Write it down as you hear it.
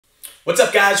What's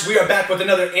up, guys? We are back with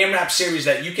another Amrap series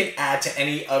that you can add to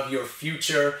any of your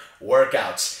future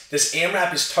workouts. This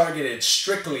Amrap is targeted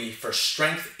strictly for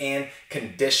strength and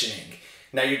conditioning.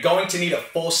 Now, you're going to need a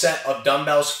full set of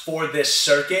dumbbells for this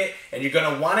circuit, and you're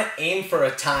going to want to aim for a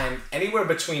time anywhere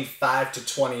between 5 to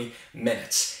 20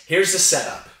 minutes. Here's the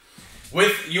setup.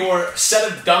 With your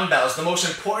set of dumbbells, the most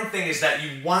important thing is that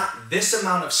you want this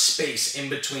amount of space in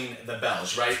between the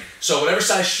bells, right? So whatever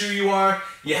size shoe you are,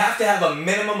 you have to have a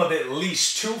minimum of at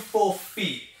least 2 full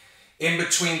feet in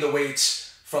between the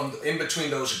weights, in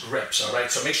between those grips, all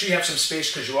right? So make sure you have some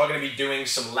space because you are going to be doing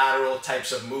some lateral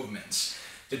types of movements.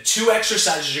 The 2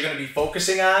 exercises you're going to be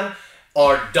focusing on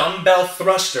are dumbbell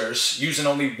thrusters, using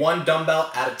only 1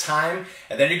 dumbbell at a time,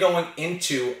 and then you're going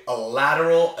into a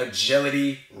lateral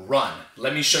agility run.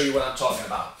 Let me show you what I'm talking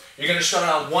about. You're going to start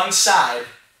on one side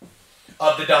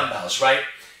of the dumbbells, right?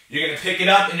 You're going to pick it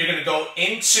up and you're going to go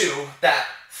into that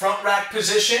front rack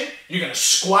position. You're going to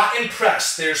squat and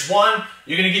press. There's 1.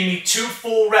 You're going to give me 2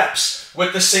 full reps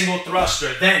with the single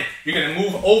thruster. Then you're going to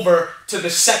move over to the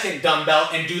second dumbbell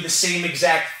and do the same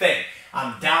exact thing.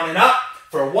 I'm down and up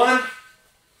for 1,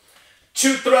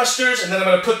 2 thrusters, and then I'm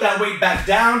going to put that weight back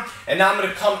down, and now I'm going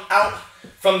to come out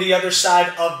from the other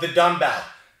side of the dumbbell.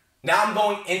 Now I'm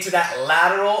going into that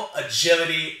lateral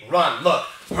agility run. Look,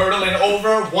 hurdling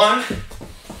over, 1,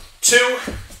 2,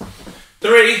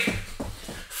 3,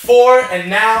 4, and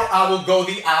now I will go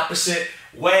the opposite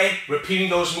way, repeating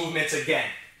those movements again.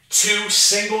 2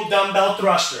 single dumbbell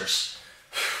thrusters.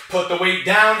 Put the weight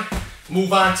down,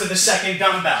 move on to the second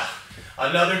dumbbell.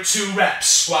 Another 2 reps,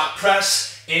 squat press,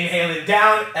 inhaling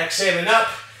down, exhaling up,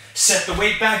 set the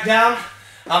weight back down.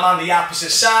 I'm on the opposite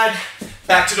side,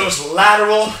 back to those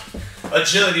lateral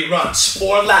agility runs.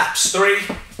 4 laps, 3,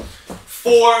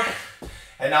 4,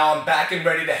 and now I'm back and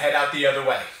ready to head out the other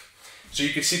way. So you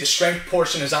can see the strength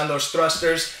portion is on those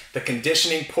thrusters, the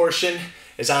conditioning portion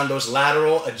is on those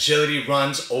lateral agility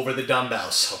runs over the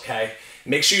dumbbells, okay?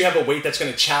 Make sure you have a weight that's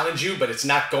going to challenge you, but it's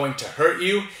not going to hurt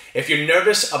you. If you're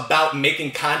nervous about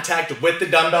making contact with the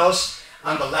dumbbells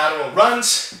on the lateral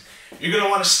runs, you're going to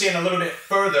want to stand a little bit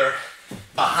further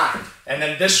behind. And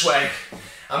then this way,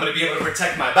 I'm going to be able to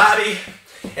protect my body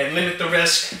and limit the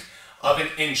risk of an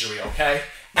injury, okay?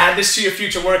 Add this to your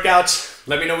future workouts.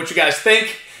 Let me know what you guys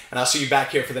think, and I'll see you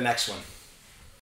back here for the next one.